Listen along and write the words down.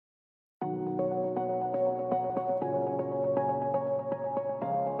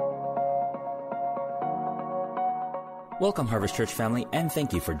Welcome, Harvest Church family, and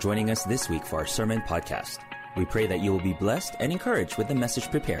thank you for joining us this week for our sermon podcast. We pray that you will be blessed and encouraged with the message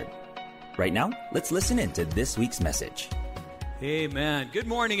prepared. Right now, let's listen in to this week's message. Amen. Good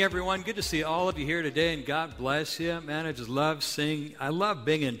morning, everyone. Good to see all of you here today, and God bless you. Man, I just love I love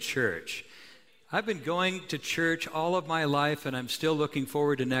being in church. I've been going to church all of my life, and I'm still looking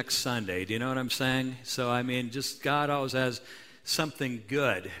forward to next Sunday. Do you know what I'm saying? So, just God always has something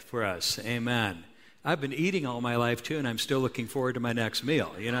good for us. Amen. I've been eating all my life, too, and I'm still looking forward to my next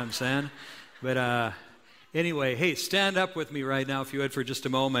meal. You know what I'm saying? But anyway, hey, stand up with me right now, if you would, for just a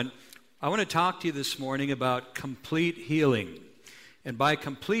moment. I want to talk to you this morning about complete healing. And by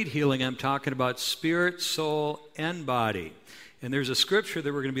complete healing, I'm talking about spirit, soul, and body. And there's a scripture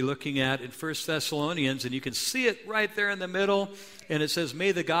that we're going to be looking at in 1 Thessalonians, and you can see it right there in the middle. And it says,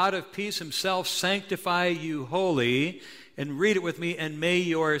 "May the God of peace himself sanctify you wholly." And read it with me. "And may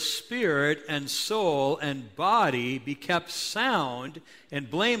your spirit and soul and body be kept sound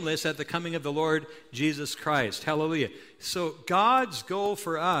and blameless at the coming of the Lord Jesus Christ." Hallelujah. So God's goal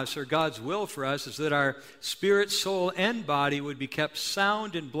for us, or God's will for us, is that our spirit, soul, and body would be kept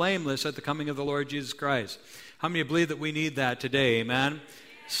sound and blameless at the coming of the Lord Jesus Christ. How many believe that we need that today? Amen.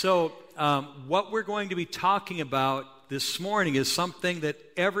 So what we're going to be talking about this morning is something that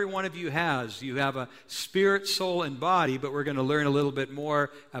every one of you has. You have a spirit, soul, and body, but we're going to learn a little bit more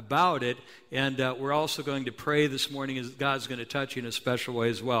about it. And we're also going to pray this morning as God's going to touch you in a special way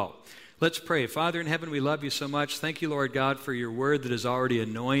as well. Let's pray. Father in heaven, we love you so much. Thank you, Lord God, for your word that is already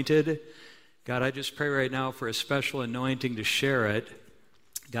anointed. God, I just pray right now for a special anointing to share it.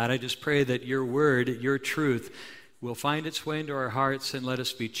 God, I just pray that your word, your truth, will find its way into our hearts and let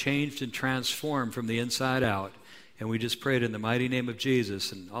us be changed and transformed from the inside out. And we just prayed in the mighty name of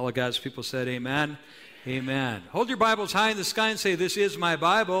Jesus. And all of God's people said, amen. Amen. Hold your Bibles high in the sky and say, "This is my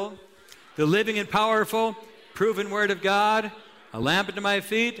Bible, the living and powerful, proven word of God, a lamp unto my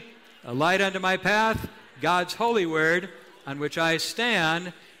feet, a light unto my path, God's holy word, on which I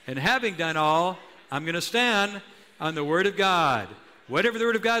stand. And having done all, I'm going to stand on the word of God." Whatever the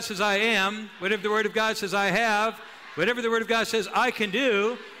word of God says I am, whatever the word of God says I have, whatever the word of God says I can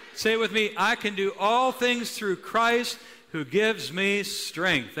do, say it with me, "I can do all things through Christ who gives me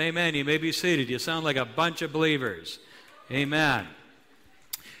strength." Amen. You may be seated. You sound like a bunch of believers. Amen.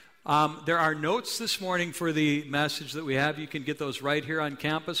 There are notes this morning for the message that we have. You can get those right here on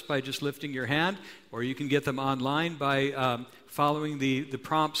campus by just lifting your hand, or you can get them online by following the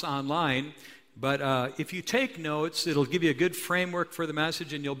prompts online. But if you take notes, it'll give you a good framework for the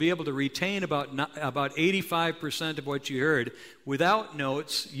message, and you'll be able to retain about 85% of what you heard. Without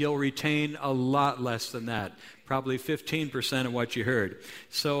notes, you'll retain a lot less than that, probably 15% of what you heard.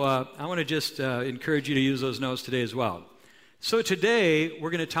 So I want to just encourage you to use those notes today as well. So today, we're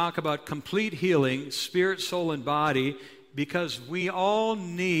going to talk about complete healing, spirit, soul, and body, because we all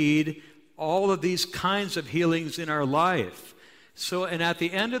need all of these kinds of healings in our life. So, and at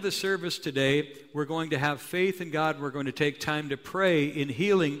the end of the service today, we're going to have faith in God. We're going to take time to pray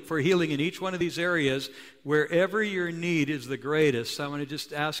for healing in each one of these areas, wherever your need is the greatest. So I want to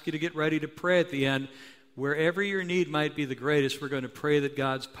just ask you to get ready to pray at the end. Wherever your need might be the greatest, we're going to pray that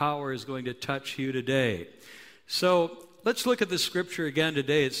God's power is going to touch you today. So let's look at the scripture again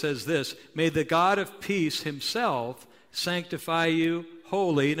today. It says this: "May the God of peace himself sanctify you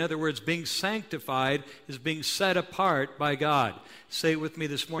holy." In other words, being sanctified is being set apart by God. Say it with me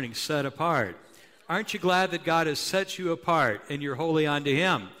this morning, set apart. Aren't you glad that God has set you apart and you're holy unto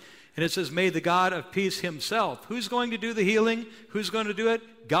him? And it says, "May the God of peace himself." Who's going to do the healing? Who's going to do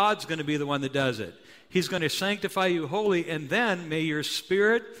it? God's going to be the one that does it. He's going to sanctify you holy, and then may your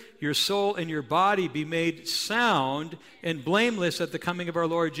spirit, your soul, and your body be made sound and blameless at the coming of our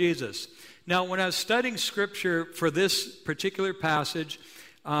Lord Jesus. Now, when I was studying Scripture for this particular passage,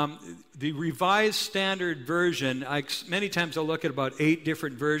 the Revised Standard Version, many times I'll look at about 8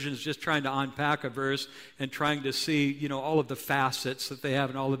 different versions just trying to unpack a verse and trying to see, all of the facets that they have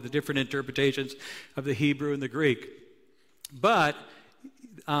and all of the different interpretations of the Hebrew and the Greek. But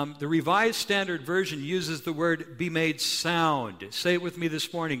the Revised Standard Version uses the word "be made sound." Say it with me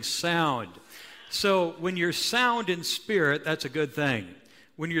this morning, sound. So when you're sound in spirit, that's a good thing.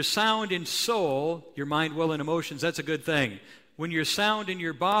 When you're sound in soul, your mind, will, and emotions, that's a good thing. When you're sound in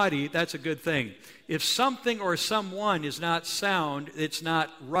your body, that's a good thing. If something or someone is not sound, it's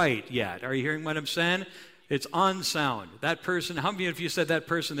not right yet. Are you hearing what I'm saying? It's unsound. That person, how many of you said that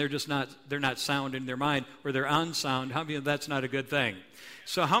person, they're not sound in their mind, or they're unsound? How many of you, that's not a good thing?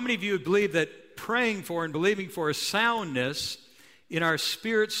 So how many of you would believe that praying for and believing for soundness in our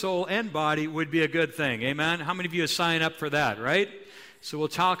spirit, soul, and body would be a good thing? Amen? How many of you sign up for that, right? So we'll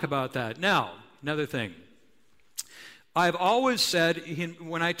talk about that. Now, another thing. I've always said,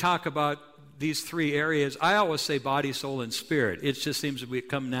 when I talk about these three areas, I always say body, soul, and spirit. It just seems to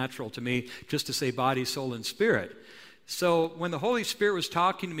become natural to me just to say body, soul, and spirit. So when the Holy Spirit was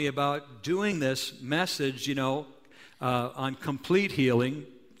talking to me about doing this message, on complete healing,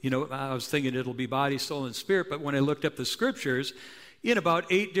 I was thinking it'll be body, soul, and spirit. But when I looked up the scriptures, in about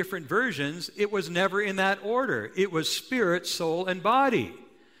 8 different versions, it was never in that order. It was spirit, soul, and body.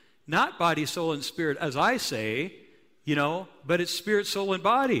 Not body, soul, and spirit, as I say, but it's spirit, soul, and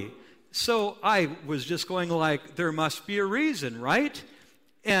body. So I was just going like, there must be a reason, right?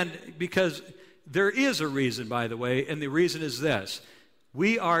 And because there is a reason, by the way, and the reason is this.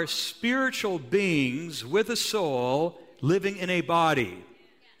 We are spiritual beings with a soul living in a body.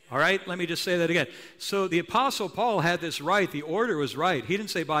 All right, let me just say that again. So the Apostle Paul had this right. The order was right. He didn't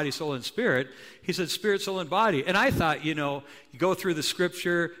say body, soul, and spirit. He said spirit, soul, and body. And I thought, you go through the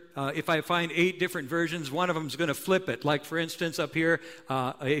scripture. If I find 8 different versions, one of them is going to flip it. Like, for instance, up here,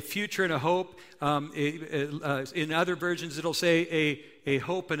 a future and a hope. In other versions, it'll say a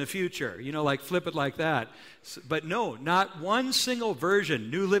hope and a future. Like flip it like that. But no, not one single version.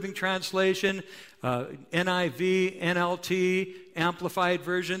 New Living Translation, NIV, NLT, Amplified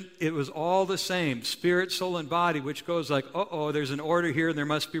Version. It was all the same. Spirit, soul, and body, which goes like, there's an order here and there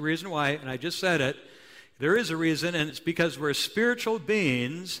must be a reason why. And I just said it. There is a reason, and it's because we're spiritual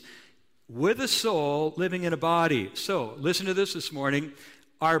beings with a soul living in a body. So, listen to this morning.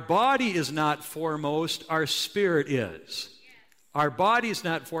 Our body is not foremost, our spirit is. Our body is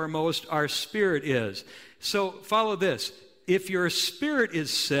not foremost, our spirit is. So, follow this. If your spirit is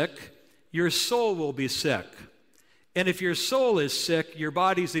sick, your soul will be sick. And if your soul is sick, your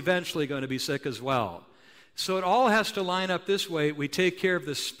body's eventually going to be sick as well. So it all has to line up this way. We take care of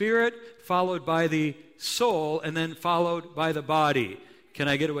the spirit, followed by the soul, and then followed by the body. Can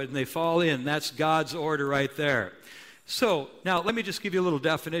I get it? And they fall in. That's God's order right there. So now let me just give you a little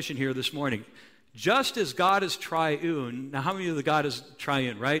definition here this morning. Just as God is triune, now how many of the God is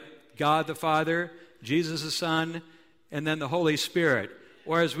triune, right? God the Father, Jesus the Son, and then the Holy Spirit.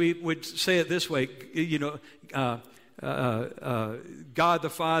 Or as we would say it this way, God the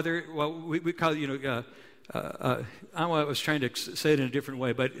Father, well, we call it, I was trying to say it in a different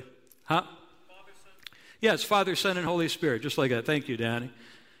way, but, Father, Son. Yeah, it's Father, Son, and Holy Spirit, just like that. Thank you, Danny.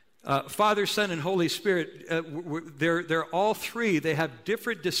 Father, Son, and Holy Spirit, they're all three. They have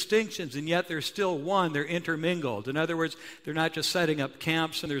different distinctions, and yet they're still one. They're intermingled. In other words, they're not just setting up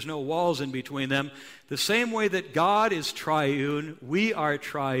camps and there's no walls in between them. The same way that God is triune, we are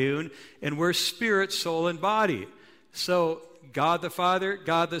triune, and we're spirit, soul, and body. So God the Father,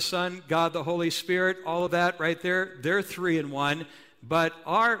 God the Son, God the Holy Spirit, all of that right there, they're 3 in 1. But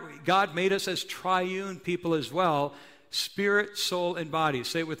God made us as triune people as well. Spirit, soul, and body.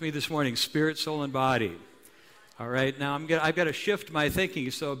 Say it with me this morning. Spirit, soul, and body. All right. Now I've got to shift my thinking.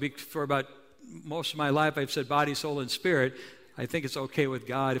 So for about most of my life, I've said body, soul, and spirit. I think it's okay with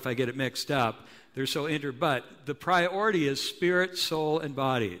God if I get it mixed up. They're so but the priority is spirit, soul, and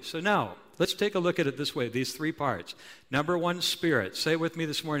body. So now let's take a look at it this way. These 3 parts. Number 1, spirit. Say it with me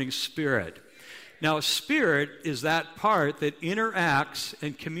this morning. Spirit. Now, spirit is that part that interacts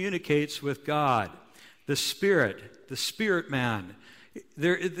and communicates with God. The spirit man.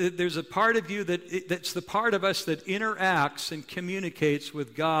 There's a part of you that's the part of us that interacts and communicates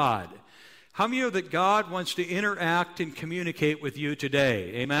with God. How many of you know that God wants to interact and communicate with you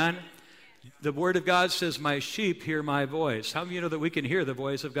today? Amen? The Word of God says, my sheep hear my voice. How many of you know that we can hear the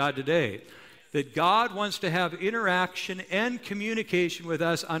voice of God today? That God wants to have interaction and communication with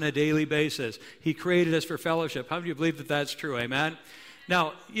us on a daily basis. He created us for fellowship. How many of you believe that that's true? Amen?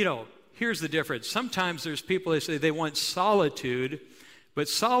 Now, here's the difference. Sometimes there's people that say they want solitude, but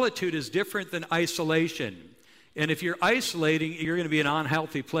solitude is different than isolation. And if you're isolating, you're going to be in an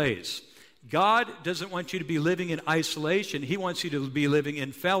unhealthy place. God doesn't want you to be living in isolation. He wants you to be living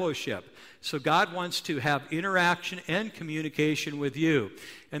in fellowship. So God wants to have interaction and communication with you.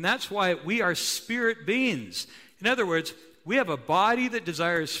 And that's why we are spirit beings. In other words, we have a body that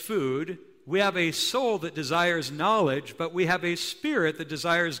desires food. We have a soul that desires knowledge, but we have a spirit that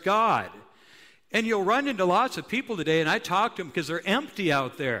desires God. And you'll run into lots of people today, and I talk to them because they're empty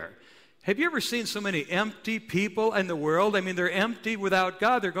out there. Have you ever seen so many empty people in the world? I mean, they're empty without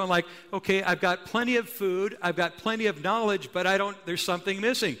God. They're going like, okay, I've got plenty of food, I've got plenty of knowledge, but there's something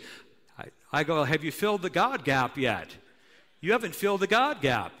missing. I go, have you filled the God gap yet? You haven't filled the God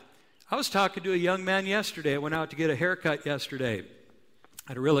gap. I was talking to a young man yesterday. I went out to get a haircut yesterday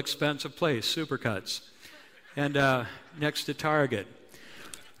at a real expensive place, Supercuts, and next to Target.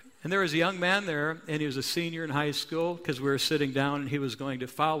 And there was a young man there, and he was a senior in high school because we were sitting down, and he was going to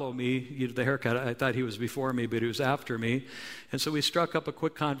follow me. The haircut, I thought he was before me, but he was after me. And so we struck up a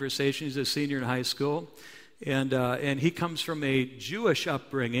quick conversation. He's a senior in high school, and he comes from a Jewish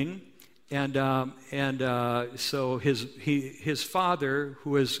upbringing, and so his father,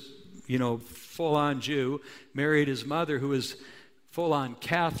 who was full-on Jew, married his mother, who was full-on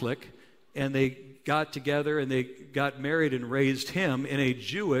Catholic, and they got together and they got married and raised him in a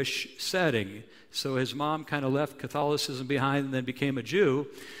Jewish setting. So his mom kind of left Catholicism behind and then became a Jew.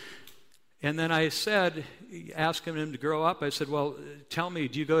 And then I said, asking him to grow up, I said, well, tell me,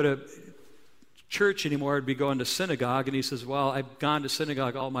 do you go to church anymore? I'd be going to synagogue. And he says, well, I've gone to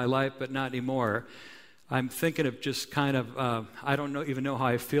synagogue all my life, but not anymore. I'm thinking of just kind of, I don't even know how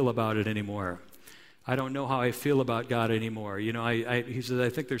I feel about it anymore. I don't know how I feel about God anymore. He says, I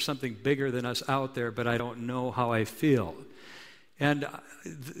think there's something bigger than us out there, but I don't know how I feel. And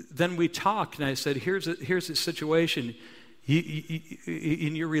then we talked, and I said, here's the situation.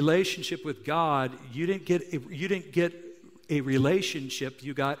 In your relationship with God, you didn't get a relationship,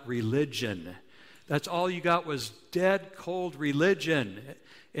 you got religion. That's all you got was dead, cold religion.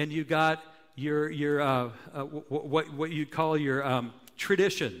 And you got your what you call your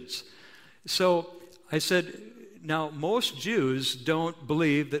traditions. So I said, now, most Jews don't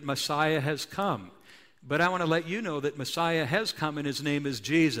believe that Messiah has come. But I want to let you know that Messiah has come, and his name is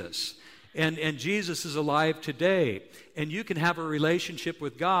Jesus. And Jesus is alive today. And you can have a relationship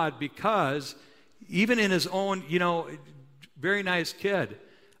with God because even in his own, very nice kid,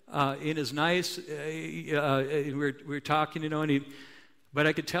 in his nice, we were talking, but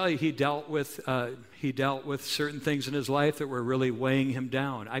I could tell you he dealt with certain things in his life that were really weighing him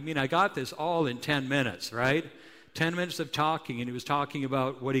down. I mean, I got this all in 10 minutes, right? 10 minutes of talking, and he was talking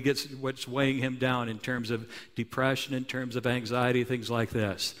about what's weighing him down in terms of depression, in terms of anxiety, things like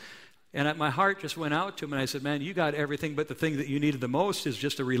this. And my heart just went out to him, and I said, man, you got everything, but the thing that you needed the most is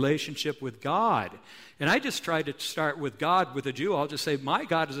just a relationship with God. And I just tried to start with God with a Jew. I'll just say, my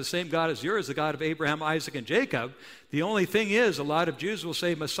God is the same God as yours, the God of Abraham, Isaac, and Jacob. The only thing is, a lot of Jews will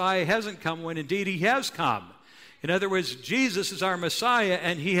say Messiah hasn't come when indeed he has come. In other words, Jesus is our Messiah,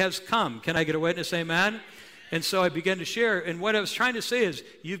 and he has come. Can I get a witness? Amen? And so I began to share, and what I was trying to say is,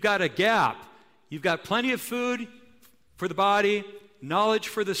 you've got a gap. You've got plenty of food for the body, knowledge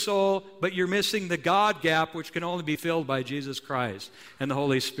for the soul, but you're missing the God gap, which can only be filled by Jesus Christ and the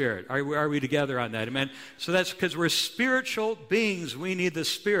Holy Spirit. Are we together on that? Amen? So that's because we're spiritual beings. We need the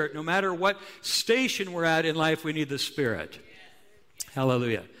Spirit. No matter what station we're at in life, we need the Spirit.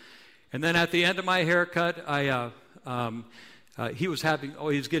 Hallelujah. And then at the end of my haircut, he was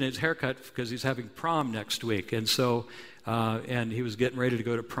getting his haircut because he's having prom next week. And so and he was getting ready to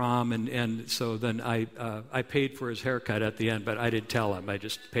go to prom, and so then I paid for his haircut at the end, but I didn't tell him. I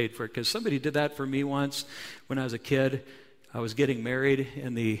just paid for it because somebody did that for me once when I was a kid. I was getting married,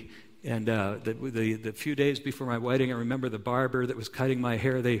 and the few days before my wedding, I remember the barber that was cutting my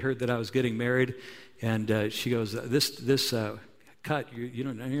hair. They heard that I was getting married, and she goes, "This cut,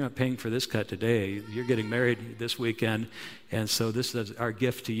 you're not paying for this cut today. You're getting married this weekend, and so this is our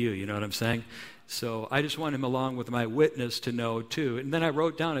gift to you." You know what I'm saying? So I just want him along with my witness to know too. And then I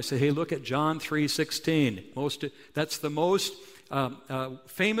wrote down, I said, hey, look at John 3:16. That's the most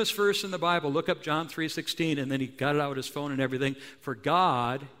famous verse in the Bible. Look up John 3:16. And then he got it out of his phone and everything. For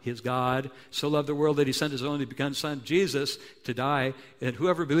God, his God, so loved the world that he sent his only begotten Son, Jesus, to die. And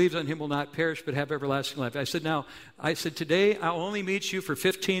whoever believes on him will not perish but have everlasting life. I said, today I'll only meet you for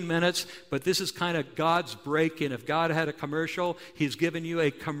 15 minutes, but this is kind of God's break-in. If God had a commercial, he's given you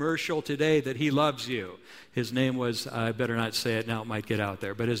a commercial today that he loves you. His name was, I better not say it now, it might get out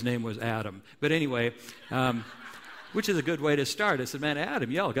there, but his name was Adam. But anyway, which is a good way to start. I said, man, Adam,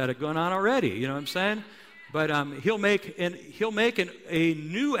 y'all got it going on already. You know what I'm saying? But he'll make a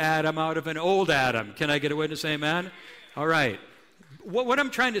new Adam out of an old Adam. Can I get a witness? Amen? All right. What I'm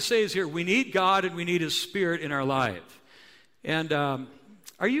trying to say is here, we need God and we need his Spirit in our life. And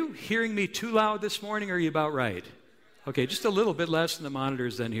are you hearing me too loud this morning, or are you about right? Okay, just a little bit less than the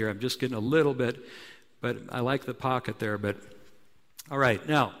monitors than here. I'm just getting a little bit, but I like the pocket there. But all right,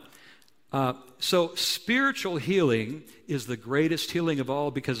 now, so spiritual healing is the greatest healing of all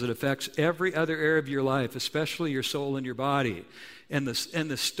because it affects every other area of your life, especially your soul and your body. And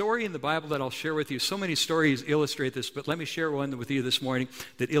the story in the Bible that I'll share with you, so many stories illustrate this, but let me share one with you this morning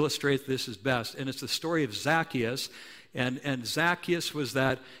that illustrates this as best. And it's the story of Zacchaeus. And Zacchaeus was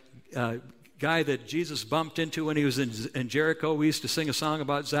that guy that Jesus bumped into when he was in Jericho. We used to sing a song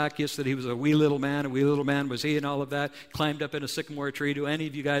about Zacchaeus, that he was a wee little man was he, and all of that. Climbed up in a sycamore tree. Do any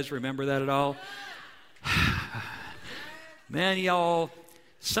of you guys remember that at all? Man, y'all,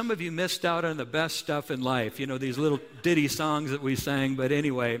 some of you missed out on the best stuff in life. You know, these little ditty songs that we sang, but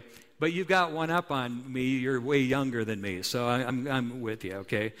anyway. But you've got one up on me. You're way younger than me, so I'm with you,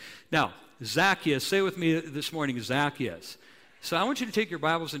 okay? Now, Zacchaeus, say with me this morning, Zacchaeus. So I want you to take your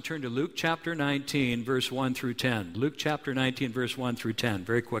Bibles and turn to Luke chapter 19, verse 1 through 10. Luke chapter 19, verse 1 through 10,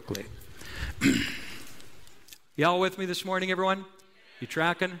 very quickly. Y'all with me this morning, everyone? You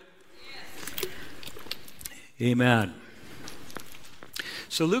tracking? Yes. Amen.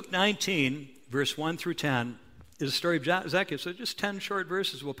 So Luke 19, verse 1 through 10, is a story of Zacchaeus. So just 10 short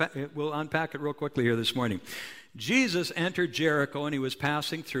verses. We'll unpack it real quickly here this morning. Jesus entered Jericho, and he was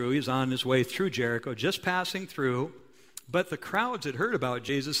passing through. He was on his way through Jericho, just passing through. But the crowds had heard about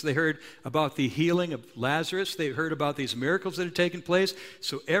Jesus. They heard about the healing of Lazarus. They heard about these miracles that had taken place.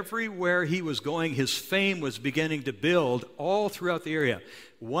 So everywhere he was going, his fame was beginning to build all throughout the area.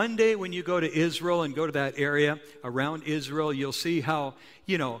 One day when you go to Israel and go to that area around Israel, you'll see how,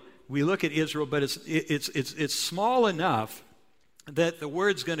 you know, we look at Israel, but it's small enough that the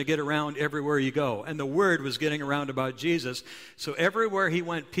word's going to get around everywhere you go. And the word was getting around about Jesus. So everywhere he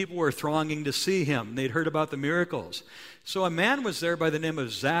went, people were thronging to see him. They'd heard about the miracles. So a man was there by the name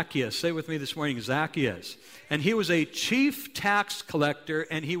of Zacchaeus. Say with me this morning, Zacchaeus. And he was a chief tax collector,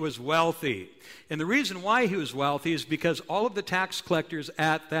 and he was wealthy. And the reason why he was wealthy is because all of the tax collectors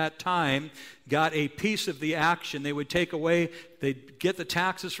at that time got a piece of the action. They would take away, they'd get the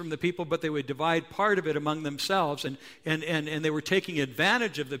taxes from the people, but they would divide part of it among themselves. And they were taking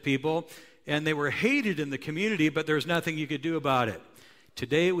advantage of the people, and they were hated in the community, but there was nothing you could do about it.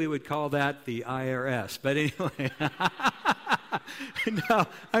 Today we would call that the IRS. But anyway, no,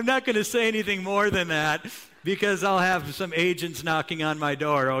 I'm not going to say anything more than that because I'll have some agents knocking on my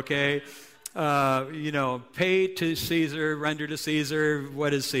door, okay? Pay to Caesar, render to Caesar,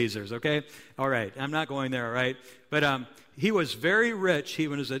 what is Caesar's, okay? All right, I'm not going there, all right? But he was very rich. He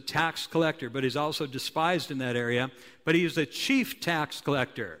was a tax collector, but he's also despised in that area. But he was a chief tax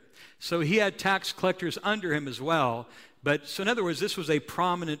collector. So he had tax collectors under him as well. So in other words, this was a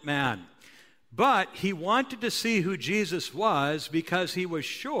prominent man. But he wanted to see who Jesus was because he was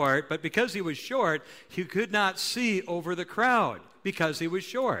short. But because he was short, he could not see over the crowd because he was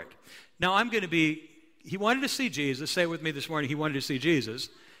short. Now, he wanted to see Jesus. Say with me this morning, he wanted to see Jesus.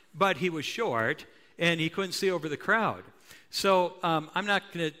 But he was short, and he couldn't see over the crowd. So I'm not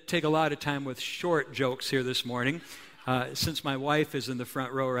going to take a lot of time with short jokes here this morning, since my wife is in the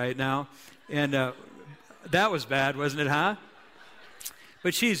front row right now. And that was bad, wasn't it, huh?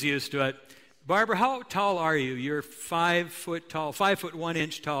 But she's used to it. Barbara, how tall are you? You're 5 foot tall, 5 foot 1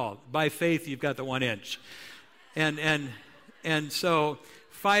 inch tall. By faith, you've got the 1 inch. And so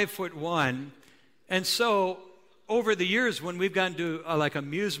 5'1". And so over the years, when we've gone to like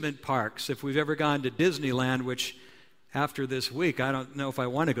amusement parks, if we've ever gone to Disneyland, which after this week, I don't know if I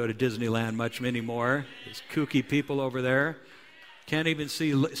want to go to Disneyland much anymore. There's kooky people over there. Can't even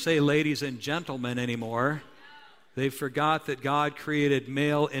say ladies and gentlemen anymore. They forgot that God created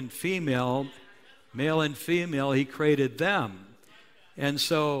male and female. Male and female, he created them. And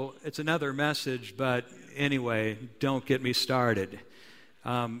so it's another message, but anyway, don't get me started.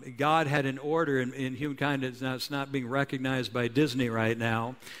 God had an order in humankind that's not being recognized by Disney right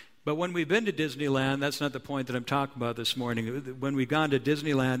now. But when we've been to Disneyland, that's not the point that I'm talking about this morning. When we've gone to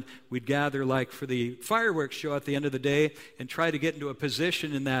Disneyland, we'd gather like for the fireworks show at the end of the day and try to get into a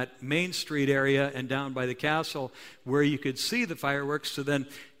position in that Main Street area and down by the castle where you could see the fireworks. So then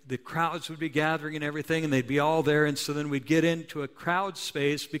the crowds would be gathering and everything, and they'd be all there. And so then we'd get into a crowd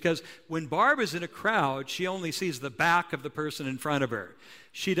space because when Barb is in a crowd, she only sees the back of the person in front of her.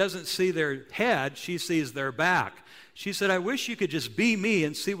 She doesn't see their head, she sees their back. She said, I wish you could just be me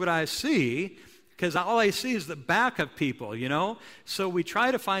and see what I see, because all I see is the back of people, you know? So we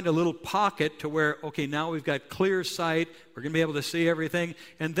try to find a little pocket to where, okay, now we've got clear sight, we're going to be able to see everything.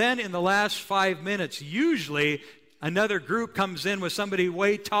 And then in the last 5 minutes, usually another group comes in with somebody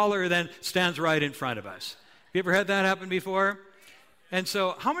way taller than stands right in front of us. Have you ever had that happen before? And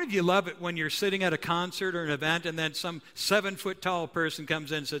so how many of you love it when you're sitting at a concert or an event and then some 7-foot-tall person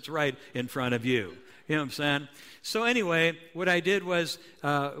comes in and sits right in front of you? You know what I'm saying? So anyway, what I did was,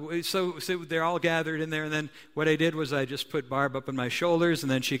 so they're all gathered in there, and then what I did was I just put Barb up on my shoulders,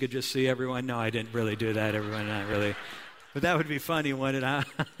 and then she could just see everyone. No, I didn't really do that, everyone, not really. But that would be funny, wouldn't it,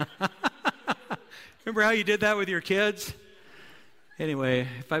 huh? Remember how you did that with your kids? Anyway,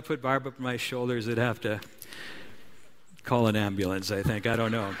 if I put Barb up on my shoulders, I'd have to call an ambulance, I think. I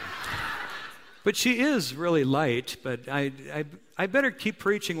don't know. But she is really light, but I better keep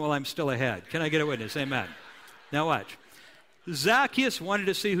preaching while I'm still ahead. Can I get a witness? Amen. Now watch. Zacchaeus wanted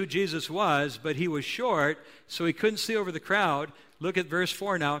to see who Jesus was, but he was short, so he couldn't see over the crowd. look at verse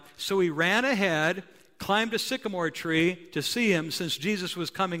 4 now. So he ran ahead, climbed a sycamore tree to see him, since Jesus was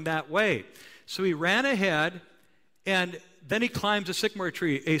coming that way. So he ran ahead, and then he climbs a sycamore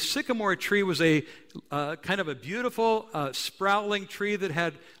tree. A sycamore tree was a kind of a beautiful sprouting tree that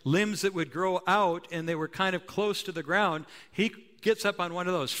had limbs that would grow out, and they were kind of close to the ground. He gets up on one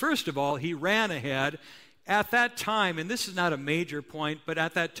of those. First of all, he ran ahead. At that time, and this is not a major point, but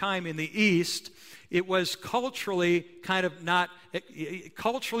at that time in the East, it was culturally kind of not,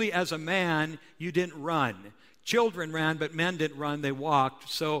 culturally as a man, you didn't run. Children ran, but men didn't run, they walked.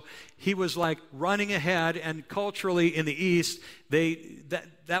 So he was like running ahead, and culturally in the East,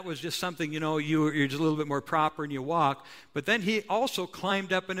 that was just something, you're just a little bit more proper and you walk. But then he also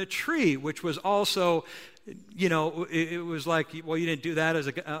climbed up in a tree, which was also, it was like, well, you didn't do that as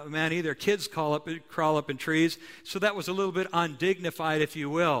a man either. Kids crawl up in trees. So that was a little bit undignified, if you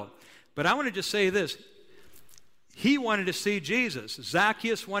will. But I want to just say this. He wanted to see Jesus.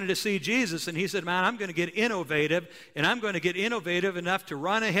 Zacchaeus wanted to see Jesus, and he said, man, I'm going to get innovative, and I'm going to get innovative enough to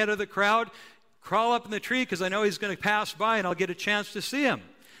run ahead of the crowd, crawl up in the tree, because I know he's going to pass by, and I'll get a chance to see him.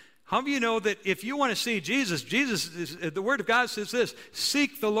 How many of you know that if you want to see Jesus, the Word of God says this,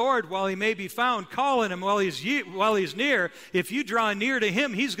 seek the Lord while he may be found, call on him while he's near. If you draw near to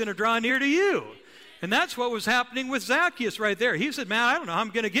him, he's going to draw near to you. And that's what was happening with Zacchaeus right there. He said, man, I don't know how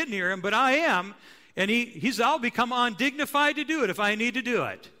I'm going to get near him, but I am. And I'll become undignified to do it if I need to do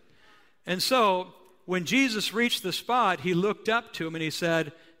it. And so when Jesus reached the spot, he looked up to him and he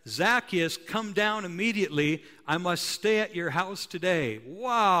said, Zacchaeus, come down immediately. I must stay at your house today.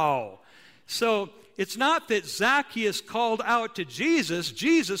 Wow. So it's not that Zacchaeus called out to Jesus.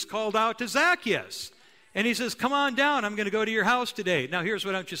 Jesus called out to Zacchaeus. And he says, come on down. I'm going to go to your house today. Now, here's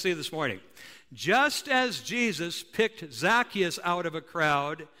what I want you to see this morning. Just as Jesus picked Zacchaeus out of a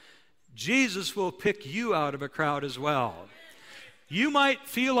crowd, Jesus will pick you out of a crowd as well. You might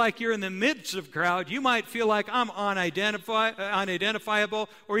feel like you're in the midst of a crowd. You might feel like I'm unidentifiable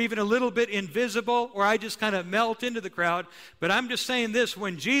or even a little bit invisible, or I just kind of melt into the crowd. But I'm just saying this,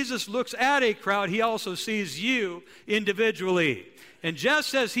 when Jesus looks at a crowd, he also sees you individually. And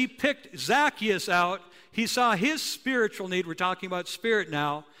just as he picked Zacchaeus out, he saw his spiritual need. We're talking about spirit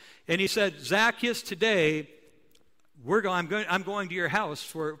now. And he said, Zacchaeus, today, I'm going to your house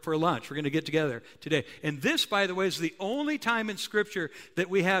for lunch. We're going to get together today. And this, by the way, is the only time in Scripture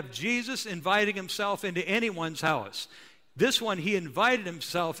that we have Jesus inviting himself into anyone's house. This one, he invited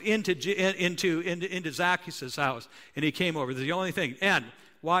himself into Zacchaeus' house, and he came over. That's the only thing. And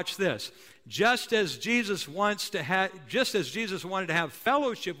watch this. Just as Jesus wanted to have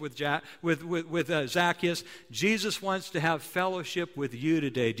fellowship with Zacchaeus, Jesus wants to have fellowship with you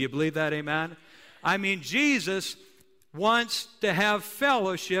today. Do you believe that? Amen? I mean, Jesus wants to have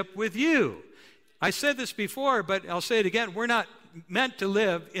fellowship with you. I said this before, but I'll say it again. We're not meant to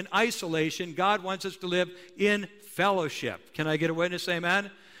live in isolation. God wants us to live in fellowship. Can I get a witness?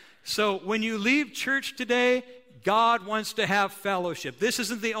 Amen? So when you leave church today, God wants to have fellowship. This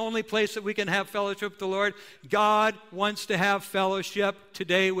isn't the only place that we can have fellowship with the Lord. God wants to have fellowship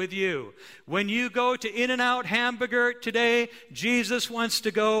today with you. When you go to In-N-Out Hamburger today, Jesus wants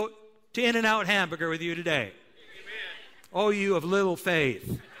to go to In-N-Out Hamburger with you today. Oh, you of little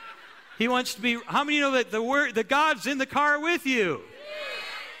faith. He wants to be, how many know that the God's in the car with you?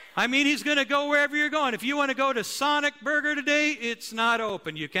 I mean, he's going to go wherever you're going. If you want to go to Sonic Burger today, it's not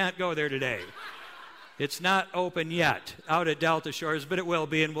open. You can't go there today. It's not open yet out at Delta Shores, but it will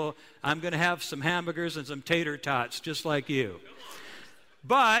be. And I'm going to have some hamburgers and some tater tots just like you.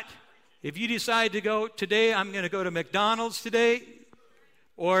 But if you decide to go today, I'm going to go to McDonald's today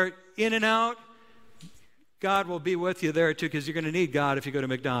or In-N-Out, God will be with you there too, because you're going to need God if you go to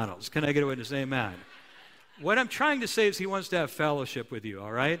McDonald's. Can I get a witness? Amen. What I'm trying to say is he wants to have fellowship with you,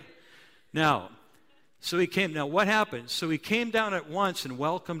 all right? Now, what happened? So he came down at once and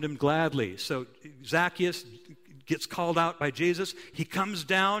welcomed him gladly. So Zacchaeus gets called out by Jesus. He comes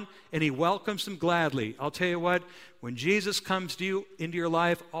down and he welcomes him gladly. I'll tell you what, when Jesus comes to you into your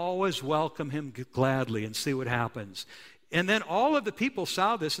life, always welcome him gladly and see what happens. And then all of the people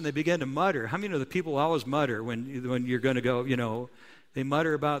saw this and they began to mutter. How many know the people always mutter when you're going to go, they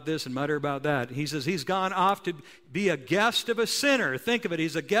mutter about this and mutter about that. He says he's gone off to be a guest of a sinner. Think of it,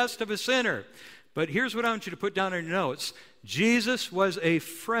 he's a guest of a sinner. But here's what I want you to put down in your notes. Jesus was a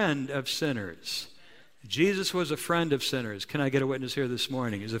friend of sinners. Jesus was a friend of sinners. Can I get a witness here this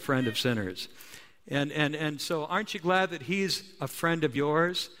morning? He's a friend of sinners. And so aren't you glad that he's a friend of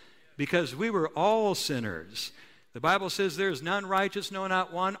yours? Because we were all sinners. The Bible says there is none righteous, no,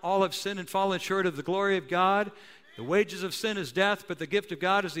 not one. All have sinned and fallen short of the glory of God. The wages of sin is death, but the gift of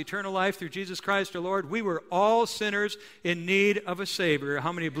God is eternal life through Jesus Christ our Lord. We were all sinners in need of a Savior.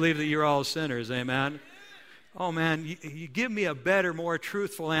 How many believe that you're all sinners? Amen? Oh, man, you give me a better, more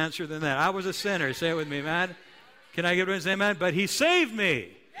truthful answer than that. I was a sinner. Say it with me, man. Can I give it an amen? But He saved me.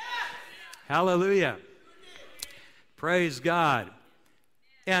 Yes. Hallelujah. Praise God.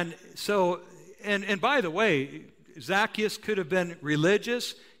 And so, and by the way, Zacchaeus could have been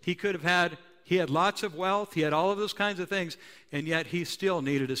religious. He had lots of wealth. He had all of those kinds of things, and yet he still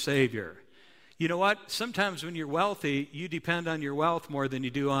needed a Savior. You know what? Sometimes when you're wealthy, you depend on your wealth more than you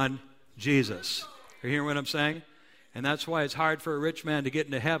do on Jesus. Are you hearing what I'm saying? And that's why it's hard for a rich man to get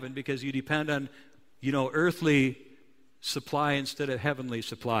into heaven, because you depend on, earthly supply instead of heavenly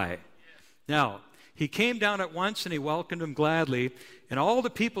supply. Now, he came down at once and he welcomed him gladly. And all the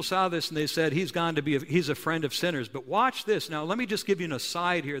people saw this and they said, he's a friend of sinners. But watch this. Now, let me just give you an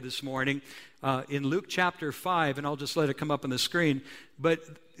aside here this morning in Luke chapter 5, and I'll just let it come up on the screen. But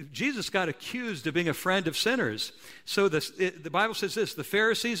Jesus got accused of being a friend of sinners. So the Bible says this: the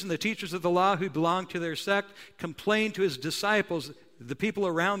Pharisees and the teachers of the law who belonged to their sect complained to his disciples. The people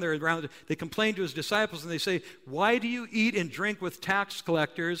around there, they complained to his disciples and they say, why do you eat and drink with tax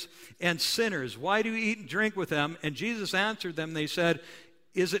collectors and sinners? Why do you eat and drink with them? And Jesus answered them, they said,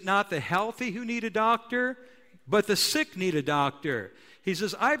 is it not the healthy who need a doctor, but the sick need a doctor? He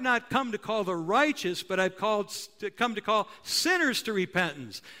says, I've not come to call the righteous, but I've come to call sinners to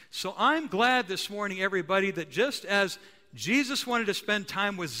repentance. So I'm glad this morning, everybody, that just as Jesus wanted to spend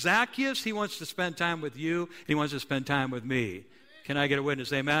time with Zacchaeus, He wants to spend time with you, and He wants to spend time with me. Can I get a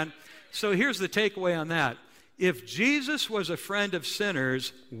witness? Amen? So here's the takeaway on that. If Jesus was a friend of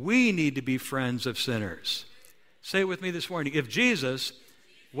sinners, we need to be friends of sinners. Say it with me this morning. If Jesus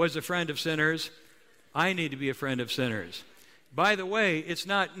was a friend of sinners, I need to be a friend of sinners. By the way, it's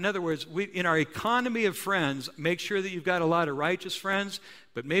not, in other words, in our economy of friends, make sure that you've got a lot of righteous friends,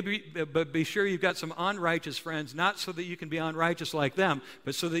 but be sure you've got some unrighteous friends, not so that you can be unrighteous like them,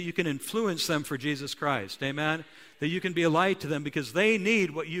 but so that you can influence them for Jesus Christ. Amen? That you can be a light to them because they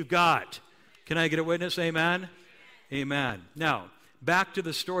need what you've got. Can I get a witness? Amen? Amen. Now, back to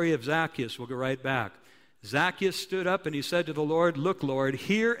the story of Zacchaeus. We'll go right back. Zacchaeus stood up and he said to the Lord, look, Lord,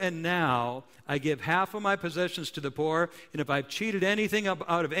 here and now I give half of my possessions to the poor, and if I've cheated anything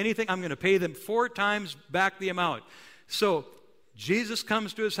out of anything, I'm going to pay them 4 times back the amount. So Jesus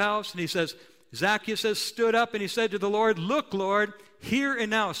comes to his house and he says, Zacchaeus stood up and he said to the Lord, look, Lord, here and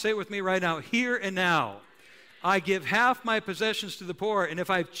now, say it with me right now, here and now, I give half my possessions to the poor, and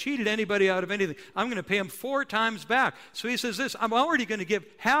if I've cheated anybody out of anything, I'm going to pay him 4 times back. So he says this, I'm already going to give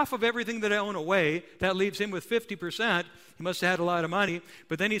half of everything that I own away. That leaves him with 50%. He must have had a lot of money.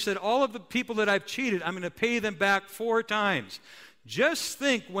 But then he said, all of the people that I've cheated, I'm going to pay them back 4 times. Just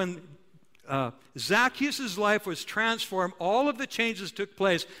think when Zacchaeus' life was transformed, all of the changes took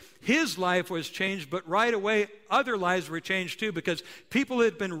place. His life was changed, but right away, other lives were changed too, because people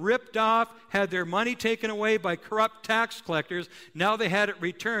had been ripped off, had their money taken away by corrupt tax collectors. Now they had it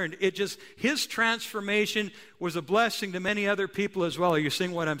returned. His transformation was a blessing to many other people as well. Are you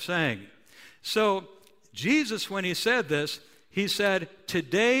seeing what I'm saying? So Jesus, when he said this, he said,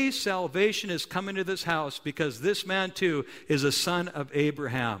 today salvation is coming to this house because this man too is a son of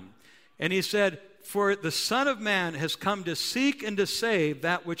Abraham. And he said, for the Son of Man has come to seek and to save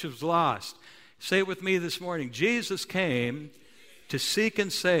that which was lost. Say it with me this morning. Jesus came to seek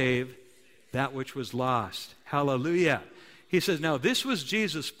and save that which was lost. Hallelujah. He says, now this was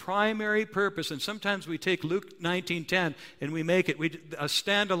Jesus' primary purpose, and sometimes we take Luke 19:10 and we make it a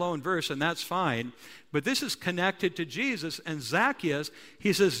standalone verse, and that's fine. But this is connected to Jesus and Zacchaeus.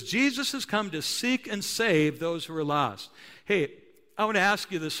 He says, Jesus has come to seek and save those who are lost. Hey, I want to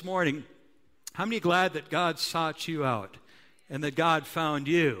ask you this morning, how many are glad that God sought you out and that God found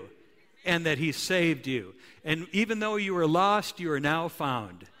you and that He saved you? And even though you were lost, you are now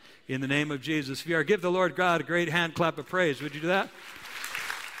found in the name of Jesus. If you are, give the Lord God a great hand clap of praise. Would you do that?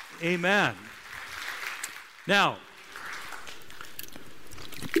 Amen. Now,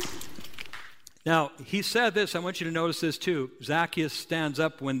 he said this. I want you to notice this too. Zacchaeus stands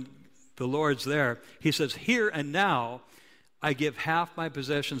up when the Lord's there. He says, here and now I give half my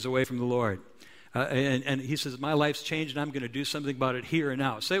possessions away from the Lord. And he says, my life's changed and I'm going to do something about it here and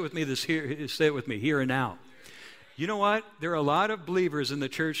now. Say it with me, say it with me, here and now. You know what? There are a lot of believers in the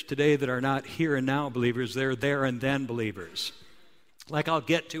church today that are not here and now believers. They're there and then believers. Like I'll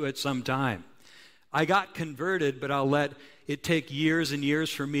get to it sometime. I got converted, but I'll let it take years and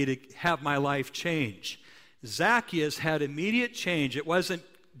years for me to have my life change. Zacchaeus had immediate change. It wasn't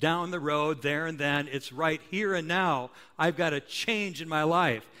down the road, there and then. It's right here and now. I've got a change in my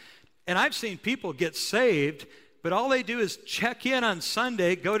life. And I've seen people get saved, but all they do is check in on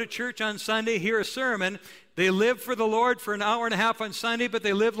Sunday, go to church on Sunday, hear a sermon. They live for the Lord for an hour and a half on Sunday, but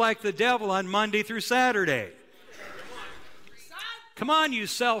they live like the devil on Monday through Saturday. Come on, you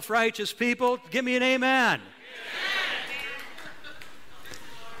self-righteous people. Give me an amen.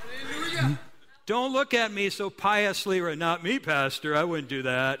 Amen. Don't look at me so piously, not me, Pastor. I wouldn't do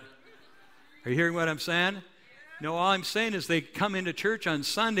that. Are you hearing what I'm saying? No, all I'm saying is they come into church on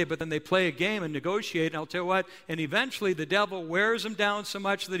Sunday, but then they play a game and negotiate, and I'll tell you what, and eventually the devil wears them down so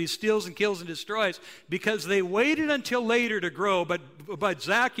much that he steals and kills and destroys because they waited until later to grow, but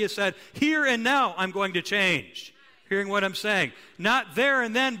Zacchaeus said, here and now I'm going to change. Hearing what I'm saying? Not there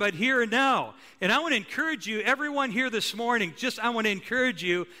and then, but here and now. And I want to encourage you, everyone here this morning, I want to encourage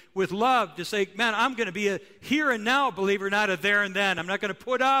you with love to say, man, I'm going to be a here and now believer, not a there and then. I'm not going to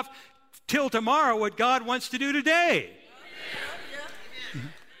put off till tomorrow what God wants to do today.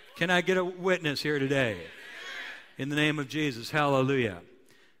 Can I get a witness here today? In the name of Jesus, hallelujah.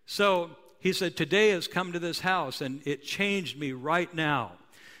 So he said, today has come to this house and it changed me right now.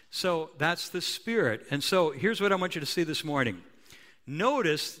 So that's the Spirit. And so here's what I want you to see this morning.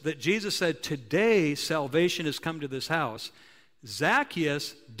 Notice that Jesus said, today salvation has come to this house.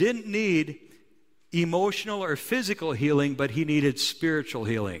 Zacchaeus didn't need emotional or physical healing, but he needed spiritual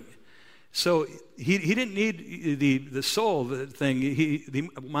healing. So he didn't need the soul thing, the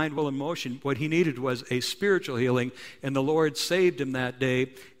mind, will, and emotion. What he needed was a spiritual healing, and the Lord saved him that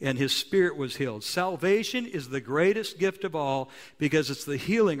day, and his spirit was healed. Salvation is the greatest gift of all because it's the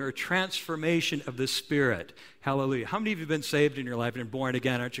healing or transformation of the spirit. Hallelujah. How many of you have been saved in your life and born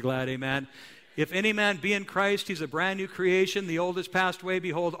again? Aren't you glad? Amen. If any man be in Christ, he's a brand new creation. The old has passed away.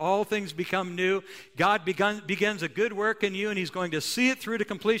 Behold, all things become new. God begins a good work in you, and he's going to see it through to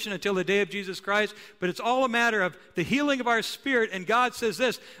completion until the day of Jesus Christ. But it's all a matter of the healing of our spirit. And God says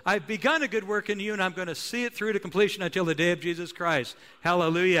this, I've begun a good work in you, and I'm going to see it through to completion until the day of Jesus Christ.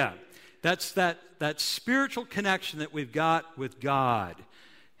 Hallelujah. That's that spiritual connection that we've got with God.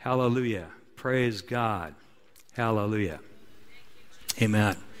 Hallelujah. Praise God. Hallelujah.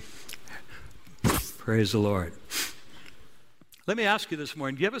 Amen. Praise the Lord. Let me ask you this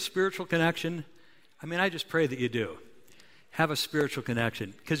morning, do you have a spiritual connection? I mean, I just pray that you do. Have a spiritual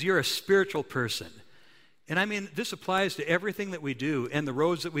connection because you're a spiritual person. And I mean, this applies to everything that we do and the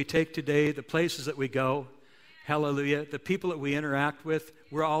roads that we take today, the places that we go. Hallelujah. The people that we interact with,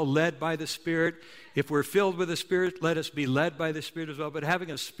 we're all led by the Spirit. If we're filled with the Spirit, let us be led by the Spirit as well. But having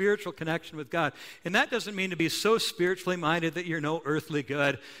a spiritual connection with God. And that doesn't mean to be so spiritually minded that you're no earthly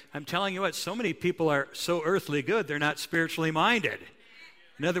good. I'm telling you what, so many people are so earthly good, they're not spiritually minded.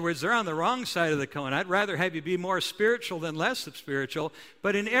 In other words, they're on the wrong side of the coin. I'd rather have you be more spiritual than less spiritual.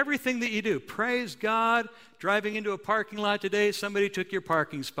 But in everything that you do, praise God. Driving into a parking lot today, somebody took your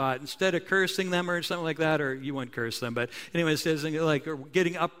parking spot. Instead of cursing them or something like that, or you wouldn't curse them, but anyway, it says like or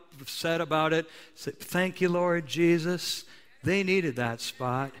getting upset about it. Say, thank you, Lord Jesus. They needed that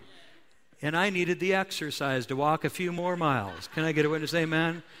spot. And I needed the exercise to walk a few more miles. Can I get a witness?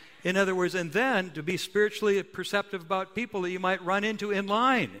 Amen? In other words, and then to be spiritually perceptive about people that you might run into in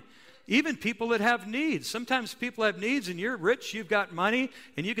line. Even people that have needs. Sometimes people have needs and you're rich, you've got money,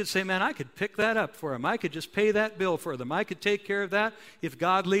 and you could say, man, I could pick that up for them. I could just pay that bill for them. I could take care of that. If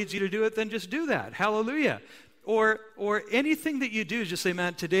God leads you to do it, then just do that. Hallelujah. Or anything that you do, just say,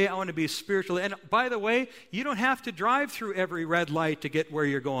 man, today I want to be spiritual. And by the way, you don't have to drive through every red light to get where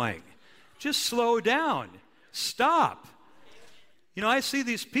you're going. Just slow down. Stop. You know, I see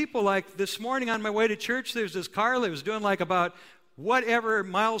these people like this morning on my way to church, there's this car that was doing like about whatever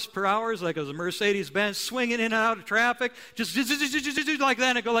miles per hour, like it was a Mercedes-Benz, swinging in and out of traffic, just like that.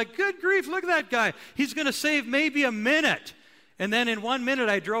 And I go like, good grief, look at that guy. He's going to save maybe a minute. And then in 1 minute,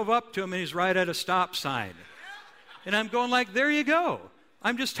 I drove up to him, and he's right at a stop sign. And I'm going like, there you go.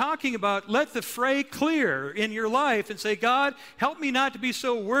 I'm just talking about let the fray clear in your life and say, God, help me not to be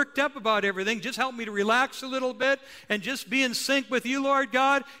so worked up about everything. Just help me to relax a little bit and just be in sync with you, Lord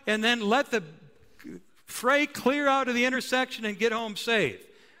God, and then let the fray clear out of the intersection and get home safe.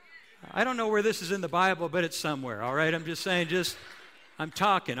 I don't know where this is in the Bible, but it's somewhere, all right? I'm just saying, I'm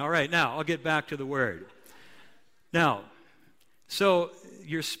talking. All right, now, I'll get back to the Word. Now, so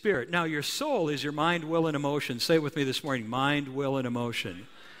your spirit. Now, your soul is your mind, will, and emotion. Say it with me this morning, mind, will, and emotion.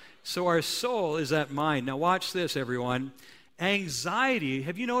 So our soul is that mind. Now, watch this, everyone. Anxiety,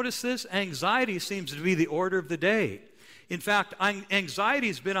 have you noticed this? Anxiety seems to be the order of the day. In fact, anxiety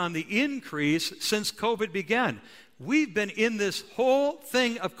has been on the increase since COVID began. We've been in this whole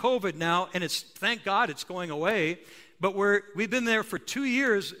thing of COVID now, and thank God it's going away. But we've been there for 2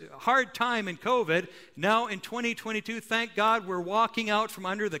 years, hard time in COVID. Now in 2022, thank God we're walking out from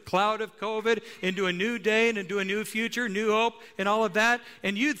under the cloud of COVID into a new day and into a new future, new hope, and all of that.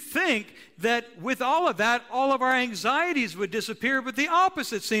 And you'd think that with all of that, all of our anxieties would disappear, but the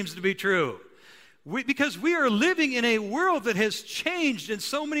opposite seems to be true. Because we are living in a world that has changed in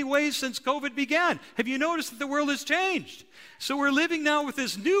so many ways since COVID began. Have you noticed that the world has changed? So we're living now with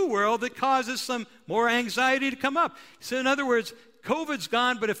this new world that causes some more anxiety to come up. So in other words, COVID's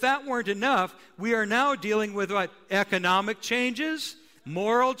gone, but if that weren't enough, we are now dealing with what? Economic changes,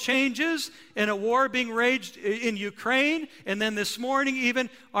 moral changes, and a war being waged in Ukraine, and then this morning even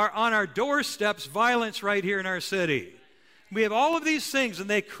on our doorsteps, violence right here in our city. We have all of these things, and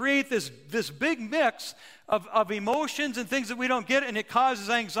they create this big mix of emotions and things that we don't get, and it causes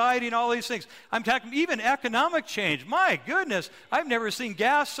anxiety and all these things. I'm talking even economic change. My goodness, I've never seen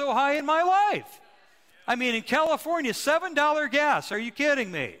gas so high in my life. I mean, in California, $7 gas. Are you kidding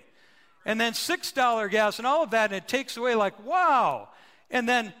me? And then $6 gas and all of that, and it takes away like, wow. And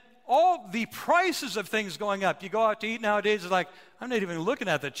then all the prices of things going up. You go out to eat nowadays, it's like, I'm not even looking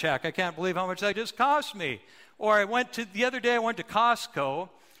at the check. I can't believe how much that just cost me. Or the other day I went to Costco,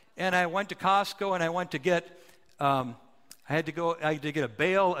 and I went to get, I had to get a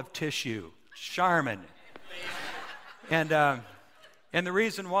bale of tissue, Charmin. And the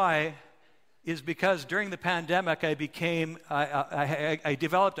reason why is because during the pandemic I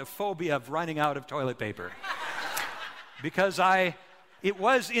developed a phobia of running out of toilet paper. Because it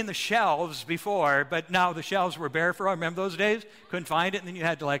was in the shelves before, but now the shelves were bare for, remember those days? Couldn't find it, and then you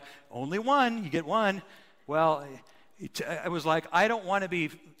had to only one, you get one. Well, I was like, I don't want to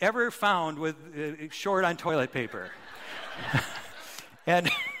be ever found with short on toilet paper.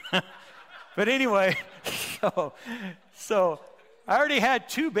 But anyway, so I already had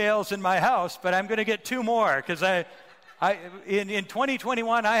 2 bales in my house, but I'm going to get 2 more because in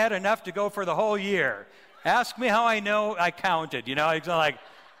 2021 I had enough to go for the whole year. Ask me how I know. I counted, It's like,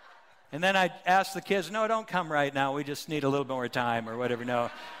 and then I asked the kids, no, don't come right now. We just need a little bit more time or whatever.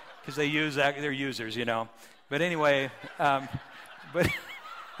 No. Because they use that, they're users, But anyway, but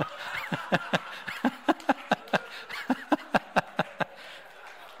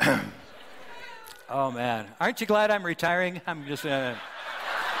oh man, aren't you glad I'm retiring? I'm just I'm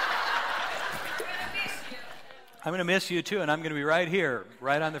going to miss you too, and I'm going to be right here,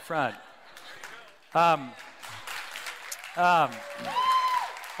 right on the front. I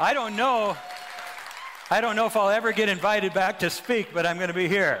don't know if I'll ever get invited back to speak, but I'm going to be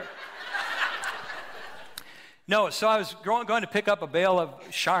here. No, so I was going to pick up a bale of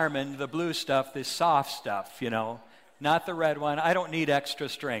Charmin, the blue stuff, the soft stuff, not the red one. I don't need extra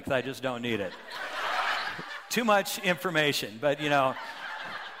strength. I just don't need it. Too much information, but,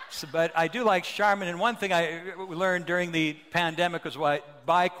 but I do like Charmin. And one thing I learned during the pandemic was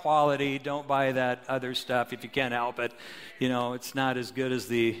buy quality, don't buy that other stuff if you can't help it. It's not as good as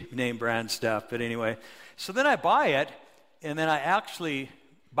the name brand stuff, but anyway. So then I buy it, and then I actually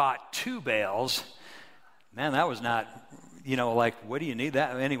bought 2 bales. Man, that was not, what do you need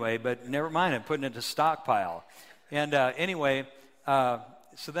that? Anyway, but never mind, I'm putting it in a stockpile. And anyway,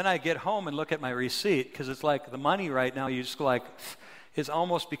 so then I get home and look at my receipt, because it's like the money right now, you just is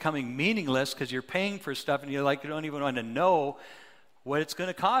almost becoming meaningless because you're paying for stuff and you don't even want to know what it's going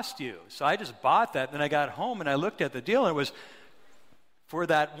to cost you. So I just bought that, and then I got home and I looked at the deal, and it was, for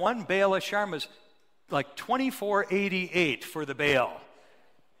that 1 bale of Charmin was like $24.88 for the bale.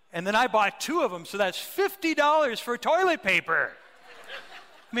 And then I bought 2 of them, so that's $50 for toilet paper.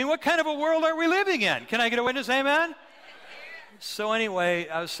 I mean, what kind of a world are we living in? Can I get a witness? Amen? So anyway,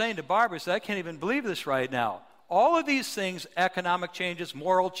 I was saying to Barbara, I can't even believe this right now. All of these things, economic changes,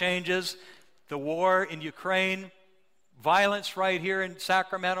 moral changes, the war in Ukraine, violence right here in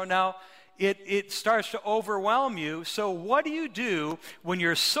Sacramento now, it starts to overwhelm you. So what do you do when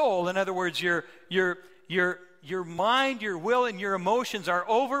your soul, in other words, your mind, your will, and your emotions are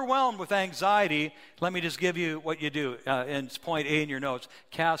overwhelmed with anxiety? Let me just give you what you do. And it's point A in your notes.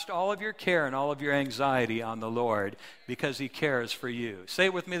 Cast all of your care and all of your anxiety on the Lord, because He cares for you. Say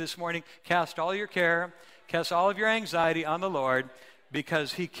it with me this morning. Cast all your care, cast all of your anxiety on the Lord,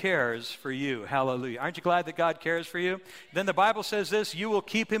 because He cares for you. Hallelujah. Aren't you glad that God cares for you? Then the Bible says this, you will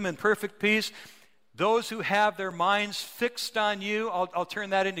keep Him in perfect peace, Those who have their minds fixed on you, I'll turn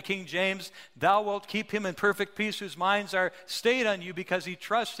that into King James. Thou wilt keep him in perfect peace whose minds are stayed on you because he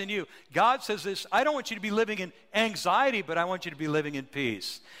trusts in you. God says this, I don't want you to be living in anxiety, but I want you to be living in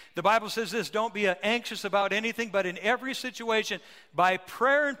peace. The Bible says this, don't be anxious about anything, but in every situation, by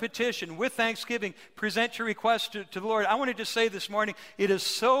prayer and petition, with thanksgiving, present your requests to the Lord. I want to just say this morning, it is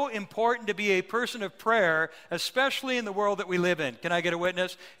so important to be a person of prayer, especially in the world that we live in. Can I get a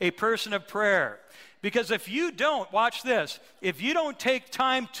witness? A person of prayer. Because if you don't, watch this, if you don't take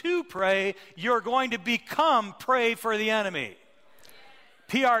time to pray, you're going to become prey for the enemy.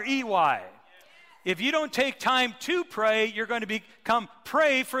 P-R-E-Y. If you don't take time to pray, you're going to become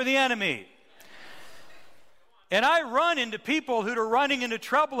prey for the enemy. And I run into people who are running into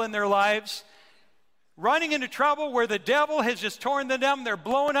trouble in their lives, running into trouble where the devil has just torn them down. They're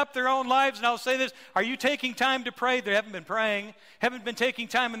blowing up their own lives. And I'll say this, are you taking time to pray? They haven't been praying, haven't been taking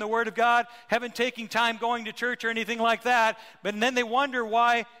time in the Word of God, haven't taken time going to church or anything like that. But then they wonder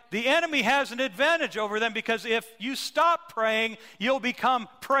why the enemy has an advantage over them, because if you stop praying, you'll become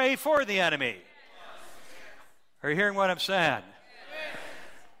prey for the enemy. Are you hearing what I'm saying?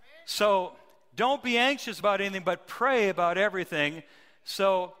 So don't be anxious about anything, but pray about everything.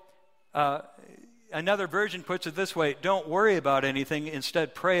 So another version puts it this way, don't worry about anything,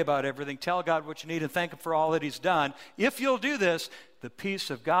 instead pray about everything. Tell God what you need and thank him for all that he's done. If you'll do this, the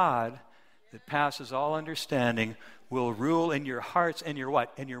peace of God that passes all understanding will rule in your hearts and your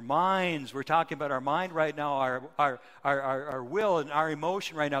what? In your minds. We're talking about our mind right now, our will and our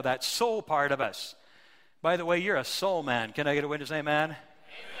emotion right now, that soul part of us. By the way, you're a soul man. Can I get a witness? Amen? Amen.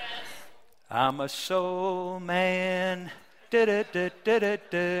 I'm a soul man.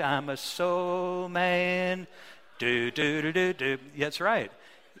 I'm a soul man. That's right.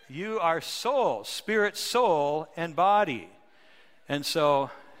 You are soul, spirit, soul, and body. And so,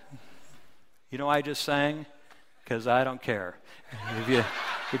 you know, I just sang because I don't care.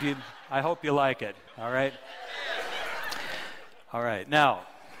 If you, I hope you like it. All right. All right. Now,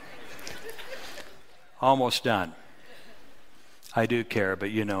 almost done. I do care, but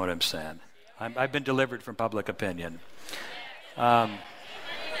you know what I'm saying. I've been delivered from public opinion.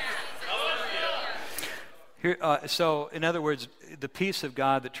 So, in other words, the peace of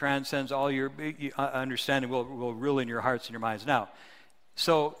God that transcends all your understanding will rule in your hearts and your minds. Now,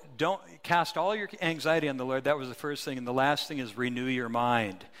 so don't cast all your anxiety on the Lord. That was the first thing. And the last thing is renew your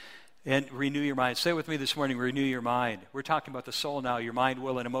mind. And renew your mind. Say with me this morning, renew your mind. We're talking about the soul now, your mind,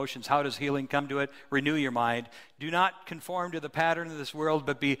 will, and emotions. How does healing come to it? Renew your mind. Do not conform to the pattern of this world,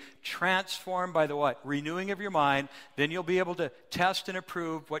 but be transformed by the what? Renewing of your mind. Then you'll be able to test and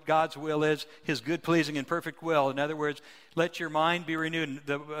approve what God's will is, his good, pleasing, and perfect will. In other words, let your mind be renewed.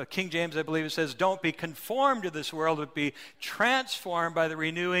 The King James, I believe, it says, don't be conformed to this world, but be transformed by the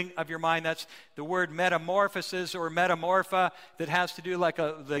renewing of your mind. That's the word metamorphosis or metamorpha that has to do like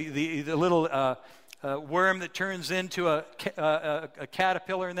the little worm that turns into a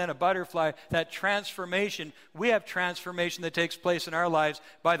caterpillar and then a butterfly. That transformation, we have transformation that takes place in our lives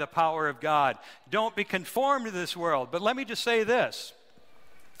by the power of God. Don't be conformed to this world. But let me just say this.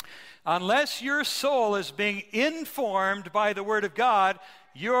 Unless your soul is being informed by the Word of God,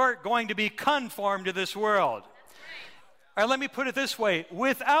 you're going to be conformed to this world. Or let me put it this way: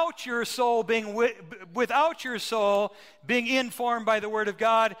 without your soul being informed by the Word of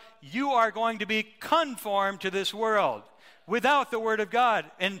God, you are going to be conformed to this world. Without the Word of God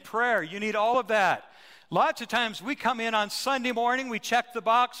and prayer, you need all of that. Lots of times we come in on Sunday morning, we check the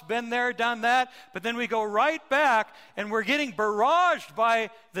box, been there, done that, but then we go right back and we're getting barraged by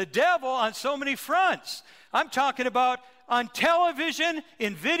the devil on so many fronts. I'm talking about on television,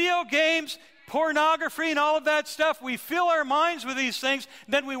 in video games, pornography and all of that stuff. We fill our minds with these things,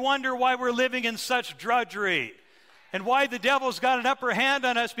 then we wonder why we're living in such drudgery and why the devil's got an upper hand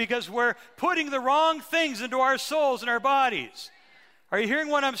on us, because we're putting the wrong things into our souls and our bodies. Are you hearing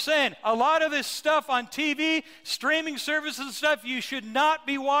what I'm saying? A lot of this stuff on TV, streaming services and stuff, you should not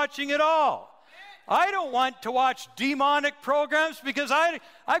be watching at all. I don't want to watch demonic programs because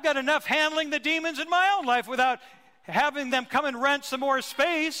I've got enough handling the demons in my own life without having them come and rent some more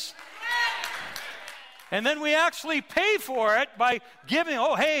space. And then we actually pay for it by giving,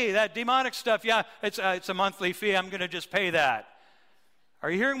 oh, hey, that demonic stuff, yeah, it's a monthly fee. I'm going to just pay that. Are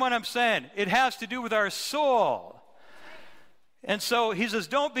you hearing what I'm saying? It has to do with our soul. And so he says,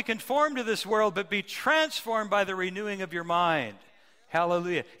 don't be conformed to this world, but be transformed by the renewing of your mind.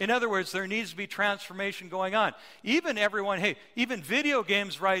 Hallelujah. In other words, there needs to be transformation going on. Even video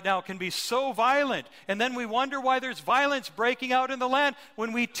games right now can be so violent. And then we wonder why there's violence breaking out in the land.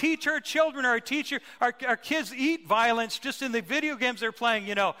 When we teach our children, our kids eat violence just in the video games they're playing,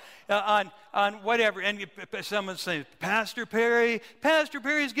 on whatever. And someone's saying, Pastor Perry's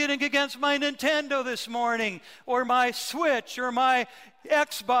getting against my Nintendo this morning, or my Switch, or my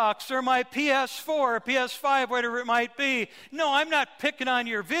Xbox, or my PS4 or PS5, whatever it might be. No, I'm not picking on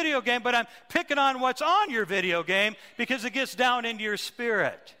your video game, but I'm picking on what's on your video game because it gets down into your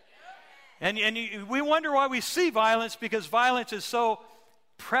spirit. And we wonder why we see violence, because violence is so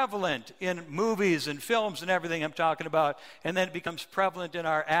prevalent in movies and films and everything I'm talking about, and then it becomes prevalent in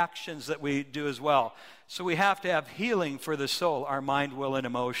our actions that we do as well. So we have to have healing for the soul, our mind, will, and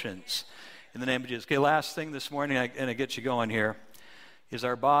emotions. In the name of Jesus. Okay, last thing this morning, and I get you going here, is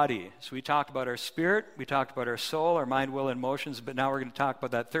our body. So we talked about our spirit, we talked about our soul, our mind, will, and emotions, but now we're going to talk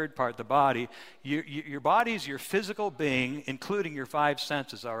about that third part, the body. Your body is your physical being, including your 5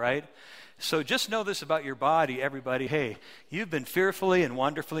 senses, all right? So just know this about your body, everybody. Hey, you've been fearfully and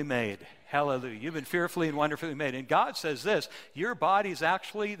wonderfully made. Hallelujah. You've been fearfully and wonderfully made. And God says this, your body is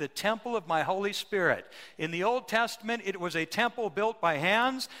actually the temple of my Holy Spirit. In the Old Testament, it was a temple built by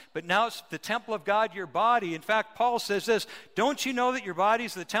hands, but now it's the temple of God, your body. In fact, Paul says this, don't you know that your body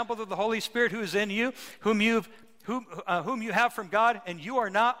is the temple of the Holy Spirit who is in you, whom you have from God, and you are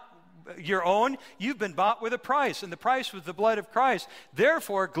not your own? You've been bought with a price, and the price was the blood of Christ.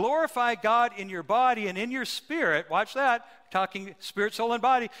 Therefore, glorify God in your body and in your spirit. Watch that. Talking spirit, soul, and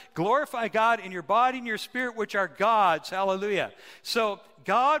body. Glorify God in your body and your spirit, which are God's. Hallelujah. So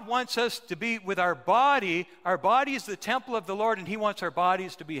God wants us to be with our body. Our body is the temple of the Lord, and He wants our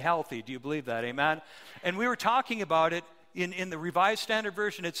bodies to be healthy. Do you believe that? Amen? And we were talking about it in the Revised Standard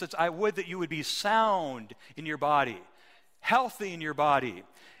Version. It says, I would that you would be sound in your body, healthy in your body.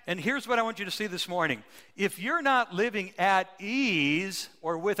 And here's what I want you to see this morning. If you're not living at ease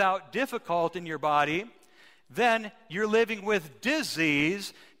or without difficulty in your body, then you're living with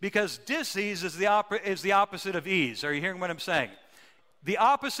disease, because disease is the opposite of ease. Are you hearing what I'm saying? The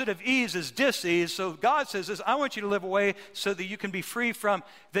opposite of ease is dis-ease. So God says this, I want you to live away so that you can be free from,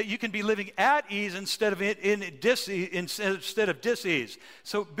 that you can be living at ease instead of dis-ease.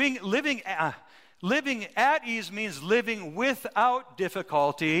 So living at ease means living without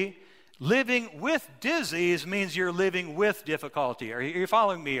difficulty. Living with disease means you're living with difficulty. Are you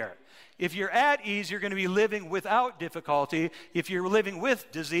following me here? If you're at ease, you're going to be living without difficulty. If you're living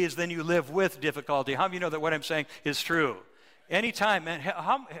with disease, then you live with difficulty. How many of you know that what I'm saying is true? Anytime, man,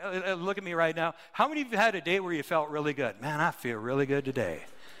 look at me right now. How many of you had a day where you felt really good? Man, I feel really good today.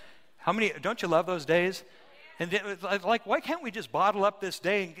 How many, don't you love those days? And like, why can't we just bottle up this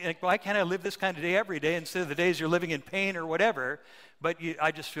day? And why can't I live this kind of day every day instead of the days you're living in pain or whatever? But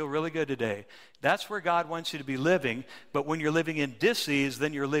I just feel really good today. That's where God wants you to be living. But when you're living in dis-ease,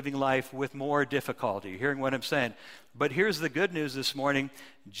 then you're living life with more difficulty. You're hearing what I'm saying? But here's the good news this morning.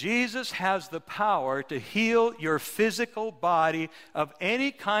 Jesus has the power to heal your physical body of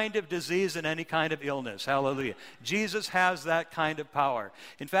any kind of disease and any kind of illness. Hallelujah. Jesus has that kind of power.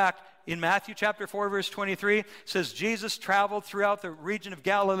 In fact, in Matthew chapter 4, verse 23, it says, Jesus traveled throughout the region of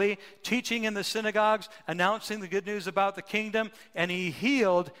Galilee, teaching in the synagogues, announcing the good news about the kingdom, and He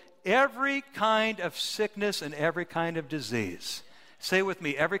healed every kind of sickness and every kind of disease. Say with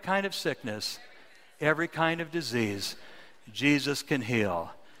me, every kind of sickness, every kind of disease, Jesus can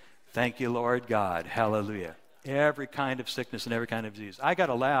heal. Thank you, Lord God. Hallelujah. Every kind of sickness and every kind of disease. I got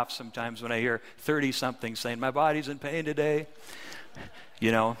to laugh sometimes when I hear 30-somethings saying, my body's in pain today.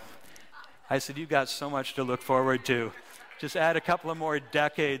 You know, I said, you've got so much to look forward to. Just add a couple of more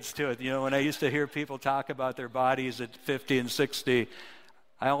decades to it. You know, when I used to hear people talk about their bodies at 50 and 60,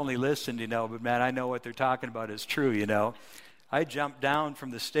 I only listened, but man, I know what they're talking about is true, I jumped down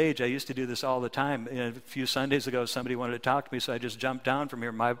from the stage. I used to do this all the time. A few Sundays ago, somebody wanted to talk to me, so I just jumped down from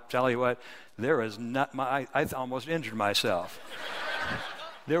here. I tell you what, I almost injured myself.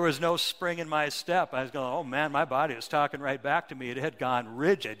 There was no spring in my step. I was going, oh man, my body was talking right back to me. It had gone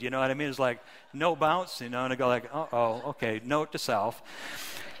rigid, you know what I mean? It's like no bounce, and I go like, okay, note to self.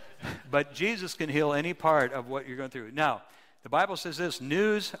 But Jesus can heal any part of what you're going through. Now, the Bible says this,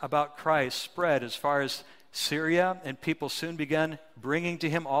 news about Christ spread as far as Syria, and people soon began bringing to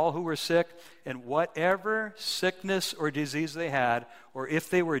Him all who were sick, and whatever sickness or disease they had, or if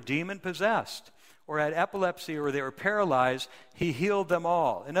they were demon-possessed, or had epilepsy, or they were paralyzed, He healed them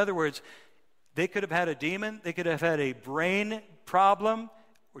all. In other words, they could have had a demon, they could have had a brain problem,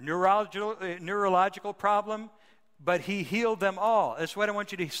 or neurological problem, but He healed them all. That's what I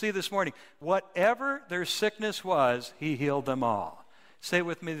want you to see this morning. Whatever their sickness was, He healed them all. Say it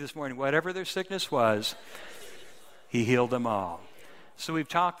with me this morning. Whatever their sickness was, he healed them all. So we've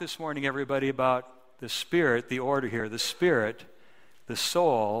talked this morning, everybody, about the spirit, the order here, the spirit, the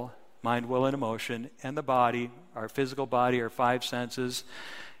soul, mind, will, and emotion, and the body, our physical body, our five senses.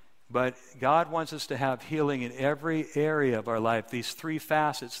 But God wants us to have healing in every area of our life. These three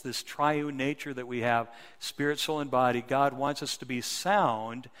facets, this triune nature that we have, spirit, soul, and body, God wants us to be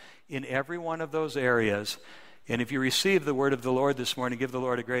sound in every one of those areas. And if you receive the word of the Lord this morning, give the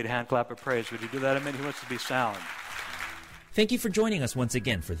Lord a great hand clap of praise. Would you do that? Amen. He wants to be sound. Thank you for joining us once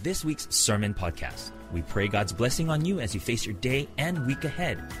again for this week's Sermon Podcast. We pray God's blessing on you as you face your day and week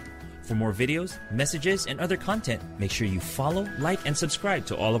ahead. For more videos, messages, and other content, make sure you follow, like, and subscribe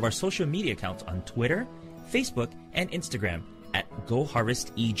to all of our social media accounts on Twitter, Facebook, and Instagram at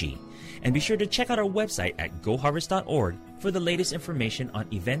GoHarvestEG. And be sure to check out our website at goharvest.org for the latest information on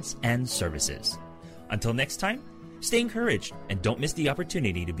events and services. Until next time, stay encouraged and don't miss the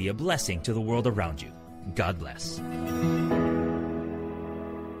opportunity to be a blessing to the world around you. God bless.